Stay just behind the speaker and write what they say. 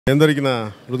అందరికీ నా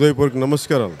హృదయపూర్వక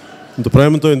నమస్కారాలు. ఇంత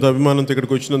ప్రేమతో ఇంత అభిమానంతో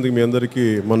ఇక్కడికి వచ్చినందుకు మీ అందరికీ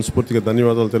మనస్ఫూర్తిగా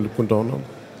ధన్యవాదాలు తెలుపుకుంటా ఉన్నాను.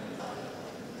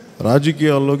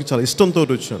 రాజకీయాల్లోకి చాలా ఇష్టంతో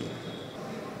వచ్చాను.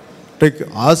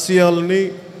 ఆశయాలని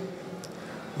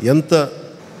ఎంత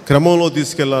క్రమంలో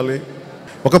తీసుకెళ్ళాలి,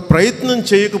 ఒక ప్రయత్నం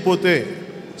చేయకపోతే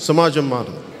సమాజం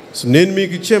మారదు. నేను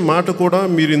మీకు ఇచ్చే మాట కూడా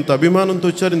మీరు ఇంత అభిమానంతో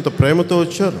వచ్చారు, ఇంత ప్రేమతో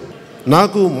వచ్చారు.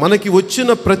 మనకి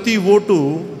వచ్చిన ప్రతి ఓటు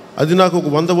అది నాకు ఒక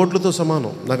 100 ఓట్లతో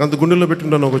సమానం. నాకు అంత గుండెల్లో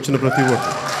పెట్టుకుంటాను నాకు వచ్చిన ప్రతి ఓటు.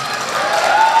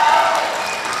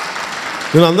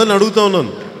 నేను అందరిని అడుగుతా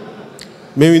ఉన్నాను,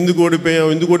 మేము ఎందుకు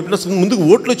ఓడిపోయినా అసలు ముందుకు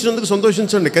ఓట్లు వచ్చినందుకు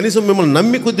సంతోషించండి. కనీసం మిమ్మల్ని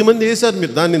నమ్మి కొద్దిమంది వేశారు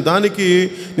మీరు, దానికి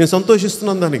నేను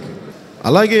సంతోషిస్తున్నాను. దానికి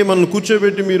అలాగే మనల్ని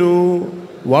కూర్చోబెట్టి మీరు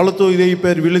వాళ్ళతో ఇది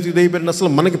అయిపోయారు వీళ్ళతో ఇది అయిపోయారు. అసలు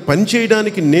మనకి పని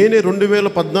చేయడానికి నేనే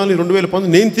 2014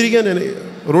 2019 నేను తిరిగాను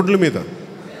రోడ్ల మీద.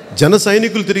 జన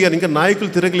సైనికులు తిరిగారు, ఇంకా నాయకులు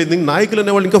తిరగలేదు. నాయకులు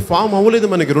అనేవాళ్ళు ఇంకా ఫామ్ అవ్వలేదు.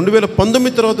 మనకి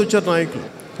 2019 తర్వాత వచ్చారు నాయకులు.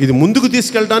 ఇది ముందుకు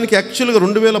తీసుకెళ్ళడానికి యాక్చువల్గా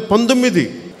 2019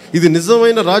 ఇది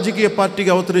నిజమైన రాజకీయ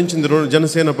పార్టీగా అవతరించింది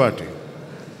జనసేన పార్టీ.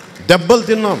 దెబ్బలు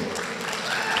తిన్నాం.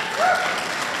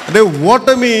 అంటే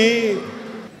ఓటమి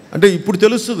అంటే ఇప్పుడు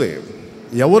తెలుస్తుంది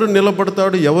ఎవరు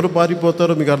నిలబడతాడు ఎవరు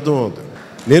పారిపోతారో మీకు అర్థమవుతుంది.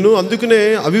 నేను అందుకనే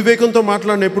అవివేకంతో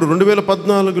మాట్లాడినప్పుడు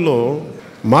 2014లో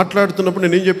మాట్లాడుతున్నప్పుడు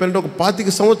నేను ఏం చెప్పానంటే ఒక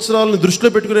 25 సంవత్సరాలను దృష్టిలో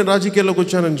పెట్టుకుని రాజకీయాల్లోకి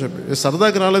వచ్చానని చెప్పి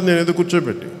సరదాకి రాలేదు. నేను ఏదో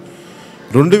కూర్చోబెట్టి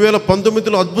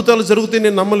 2019లో అద్భుతాలు జరిగితే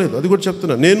నేను నమ్మలేదు. అది కూడా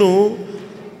చెప్తున్నా.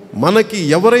 మనకి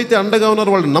ఎవరైతే అండగా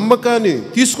ఉన్నారో వాళ్ళ నమ్మకాన్ని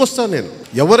తీసుకొస్తాను. నేను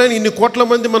ఎవరైనా ఇన్ని కోట్ల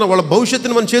మంది వాళ్ళ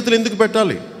భవిష్యత్తుని మన చేతులు ఎందుకు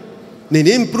పెట్టాలి,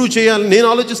 నేనేం ప్రూవ్ చేయాలి నేను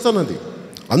ఆలోచిస్తాను. అది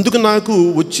అందుకు నాకు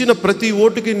వచ్చిన ప్రతి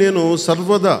ఓటుకి నేను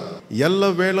సర్వదా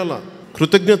ఎల్లవేళలా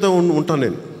కృతజ్ఞత ఉంటాను.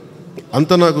 నేను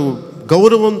అంత నాకు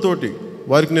గౌరవంతో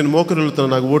వారికి నేను మోకరిల్లుతాను.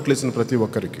 నాకు ఓట్లు వేసిన ప్రతి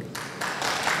ఒక్కరికి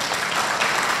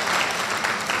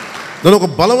నన్ను ఒక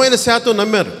బలమైన శాతం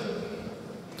నమ్మారు.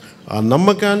 ఆ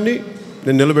నమ్మకాన్ని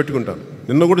నేను నిలబెట్టుకుంటాను.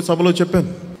 నిన్న కూడా సభలో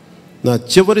చెప్పాను, నా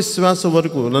చివరి శ్వాస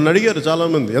వరకు నన్ను అడిగారు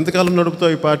చాలామంది, ఎంతకాలం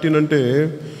నడుపుతావు ఈ పార్టీని అంటే,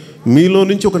 మీలో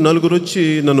నుంచి ఒక 4 వచ్చి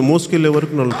నన్ను మోసుకెళ్ళే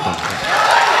వరకు నడుపుతాను.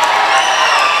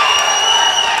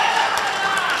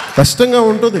 కష్టంగా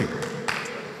ఉంటుంది.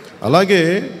 అలాగే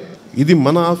ఇది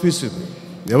మన ఆఫీస్, ఇది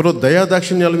ఎవరో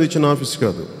దయాదాక్షిణ్యాలు ఇచ్చిన ఆఫీస్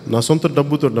కాదు. నా సొంత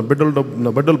డబ్బుతో నా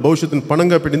బిడ్డల భవిష్యత్తుని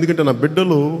పణంగా పెట్టి, ఎందుకంటే నా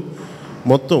బిడ్డలు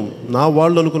మొత్తం నా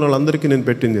వాళ్ళు అనుకున్న వాళ్ళందరికీ నేను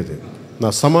పెట్టింది ఇది. నా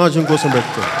సమాజం కోసం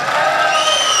పెడతాను.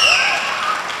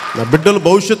 నా బిడ్డల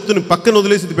భవిష్యత్తుని పక్కన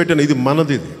వదిలేసి ఇది పెట్టాను. ఇది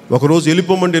మనది. ఇది ఒకరోజు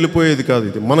వెళ్ళిపోమంటే వెళ్ళిపోయేది కాదు.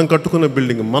 ఇది మనం కట్టుకున్న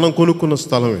బిల్డింగ్, మనం కొనుక్కున్న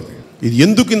స్థలం. ఇది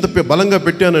ఎందుకు ఇంత బలంగా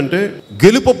పెట్టానంటే,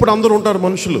 గెలుపప్పుడు అందరూ ఉంటారు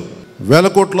మనుషులు.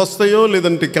 1000 కోట్లు వస్తాయో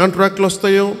లేదంటే కాంట్రాక్ట్లు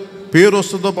వస్తాయో, పేరు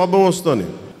వస్తుందో పబ్బం వస్తుందో అని.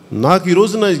 నాకు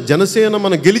ఈరోజు నా జనసేన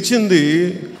మనం గెలిచింది.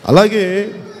 అలాగే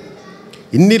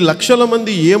ఇన్ని లక్షల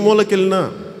మంది ఏ మూలకెళ్ళినా,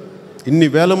 ఇన్ని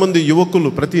వేల మంది యువకులు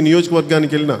ప్రతి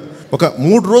నియోజకవర్గానికి వెళ్ళినా, ఒక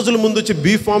 3 రోజుల ముందు వచ్చి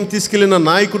B.Pharm తీసుకెళ్ళిన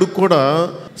నాయకుడికి కూడా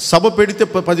సభ పెడితే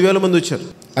 10,000 మంది వచ్చారు.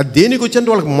 అది దేనికి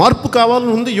వచ్చారంటే వాళ్ళకి మార్పు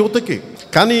కావాలని ఉంది యువతకి.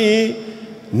 కానీ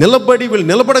వీళ్ళు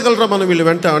నిలబడగలరా మనం వీళ్ళు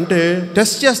వెంట అంటే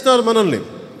టెస్ట్ చేస్తున్నారు మనల్ని.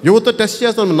 యువత టెస్ట్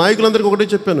చేస్తున్నారు. నాయకులందరికీ ఒకటే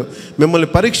చెప్పాను,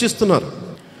 మిమ్మల్ని పరీక్షిస్తున్నారు.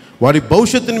 వారి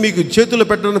భవిష్యత్తుని మీకు చేతుల్లో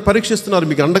పెట్టడానికి పరీక్షిస్తున్నారు.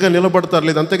 మీకు అండగా నిలబడతారు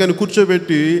లేదు. అంతేగాని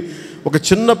కూర్చోబెట్టి ఒక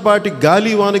చిన్నపాటి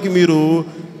గాలి వానకి మీరు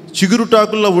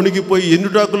చిగురుటాకుల్లా ఉణిగిపోయి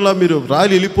ఎండుటాకుల్లా మీరు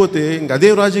రాలి వెళ్ళిపోతే ఇంక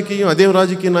అదేం రాజకీయం, అదేం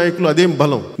రాజకీయ నాయకులు, అదేం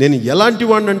బలం. నేను ఎలాంటి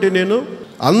వాడిని అంటే, నేను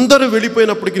అందరూ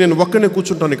వెళ్ళిపోయినప్పటికీ నేను ఒక్కనే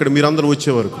కూర్చుంటాను ఇక్కడ. మీరు అందరూ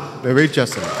వచ్చే వరకు నేను వెయిట్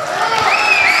చేస్తాను.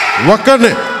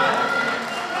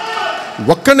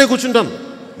 ఒక్కనే కూర్చుంటాను.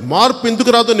 మార్పు ఎందుకు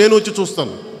రాదో నేను వచ్చి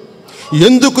చూస్తాను.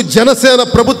 ఎందుకు జనసేన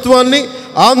ప్రభుత్వాన్ని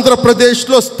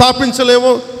ఆంధ్రప్రదేశ్లో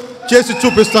స్థాపించలేమో చేసి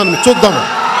చూపిస్తాను. చూద్దాము.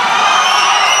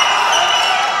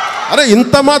 అరే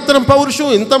ఇంత మాత్రం పౌరుషం,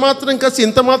 ఇంత మాత్రం కసి,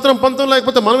 ఇంత మాత్రం పంతం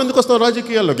లేకపోతే మనం ఎందుకు వస్తాం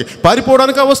రాజకీయాల్లోకి?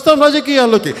 పారిపోవడానికి వస్తాం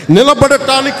రాజకీయాల్లోకి.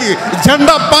 నిలబడటానికి,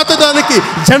 జెండా పాతడానికి,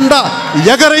 జెండా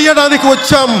ఎగరేయడానికి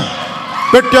వచ్చాం,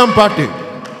 పెట్టాం పార్టీ.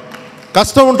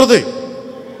 కష్టం ఉంటుంది,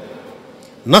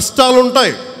 నష్టాలు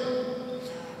ఉంటాయి.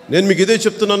 నేను మీకు ఇదే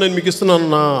చెప్తున్నాను. నేను మీకు ఇస్తున్నాను,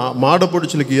 నా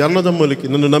ఆడపడుచులకి, అన్నదమ్ములకి,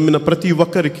 నన్ను నమ్మిన ప్రతి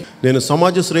ఒక్కరికి నేను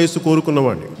సమాజ శ్రేయస్సు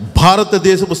కోరుకున్నవాడిని,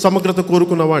 భారతదేశపు సమగ్రత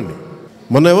కోరుకున్నవాడిని.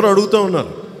 మొన్న ఎవరు అడుగుతూ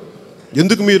ఉన్నారు,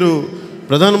 ఎందుకు మీరు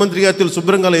ప్రధానమంత్రి గారితో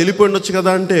శుభ్రంగా వెళ్ళిపోయి ఉండొచ్చు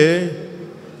కదా అంటే,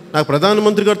 నాకు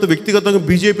ప్రధానమంత్రి గారితో వ్యక్తిగతంగా,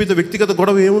 బీజేపీతో వ్యక్తిగత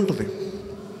గొడవ ఏముంటుంది?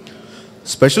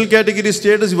 స్పెషల్ కేటగిరీ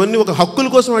స్టేటస్ ఇవన్నీ ఒక హక్కుల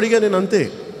కోసం అడిగా నేను, అంతే.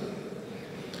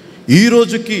 ఈ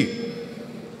రోజుకి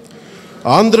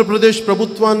ఆంధ్రప్రదేశ్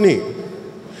ప్రభుత్వాన్ని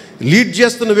లీడ్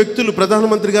చేస్తున్న వ్యక్తులు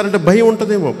ప్రధానమంత్రి గారంటే భయం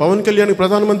ఉంటుందేమో. పవన్ కళ్యాణ్కి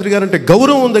ప్రధానమంత్రి గారంటే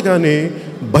గౌరవం ఉంది కానీ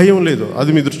భయం లేదు. అది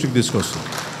మీ దృష్టికి తీసుకొస్తుంది.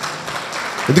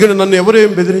 ఎందుకంటే నన్ను ఎవరు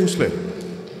ఏం బెదిరించలేదు.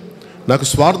 నాకు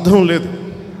స్వార్థం లేదు,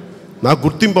 నాకు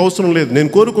గుర్తింపు అవసరం లేదు. నేను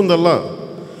కోరుకుందల్లా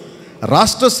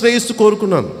రాష్ట్ర శ్రేయస్సు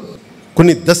కోరుకున్నాను.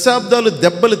 కొన్ని దశాబ్దాలు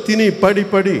దెబ్బలు తిని పడి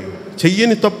పడి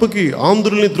చెయ్యని తప్పుకి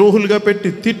ఆంధ్రుల్ని ద్రోహులుగా పెట్టి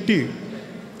తిట్టి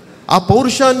ఆ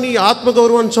పౌరుషాన్ని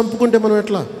ఆత్మగౌరవాన్ని చంపుకుంటే మనం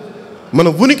ఎట్లా, మన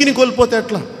ఉనికిని కోల్పోతే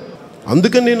ఎట్లా?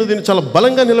 అందుకని నేను దీన్ని చాలా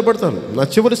బలంగా నిలబడతాను. నా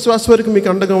చివరి శ్వాస వరకు మీకు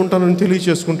అండగా ఉంటానని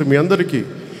తెలియజేసుకుంటూ మీ అందరికీ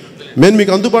నేను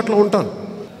మీకు అందుబాటులో ఉంటాను.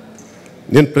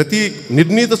 నేను ప్రతి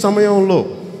నిర్ణీత సమయంలో,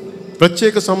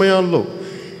 ప్రత్యేక సమయాల్లో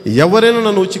ఎవరైనా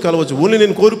నన్ను వచ్చి కలవచ్చు. ఓన్లీ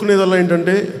నేను కోరుకునేదల్లా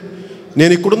ఏంటంటే,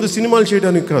 నేను ఇక్కడుంది సినిమాలు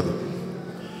చేయడానికి కాదు,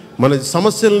 మన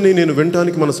సమస్యలని నేను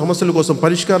వినడానికి, మన సమస్యల కోసం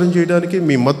పరిష్కారం చేయడానికి,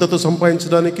 మీ మద్దతు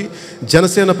సంపాదించడానికి,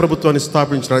 జనసేన ప్రభుత్వాన్ని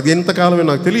స్థాపించడానికి. అది ఎంతకాలమే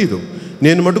నాకు తెలియదు.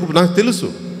 నేను మటుకు నాకు తెలుసు,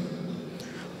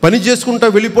 పని చేసుకుంటా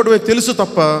వెళ్ళిపోవడమే తెలుసు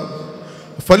తప్ప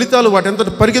ఫలితాలు వాటంతట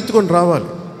పరిగెత్తుకొని రావాలి.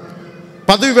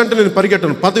 పదవి వెంట నేను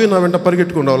పరిగెట్టను, పదవి నా వెంట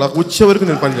పరిగెట్టుకుని రావాలి. వచ్చే వరకు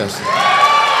నేను పనిచేస్తాను.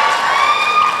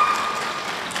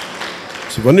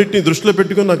 ఇవన్నిటిని దృష్టిలో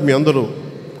పెట్టుకొని నాకు మీ అందరూ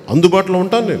అందుబాటులో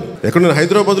ఉంటాను. నేను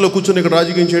హైదరాబాద్లో కూర్చొని ఇక్కడ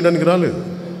రాజకీయం చేయడానికి రాలేదు.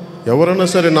 ఎవరైనా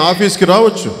సరే నా ఆఫీస్కి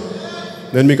రావచ్చు,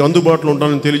 నేను మీకు అందుబాటులో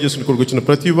ఉంటానని తెలియజేసుకుని ఇక్కడికి వచ్చిన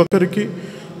ప్రతి ఒక్కరికి,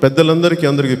 పెద్దలందరికీ,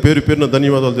 అందరికీ పేరు పేరున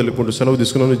ధన్యవాదాలు తెలుపుకుంటూ సెలవు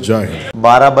తీసుకున్నాను. జై హింద్.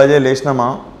 12 బజే లేచినామా,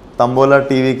 తంబోలా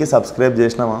టీవీకి సబ్స్క్రైబ్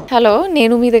చేసినామా? Hello,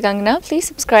 నేను మీ గంగన. Please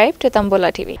subscribe to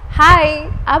Tambola TV. Hi,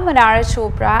 I'm Manara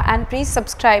Chopra and please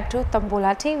subscribe to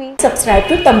Tambola TV. Subscribe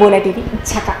to Tambola TV.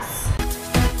 Chakas.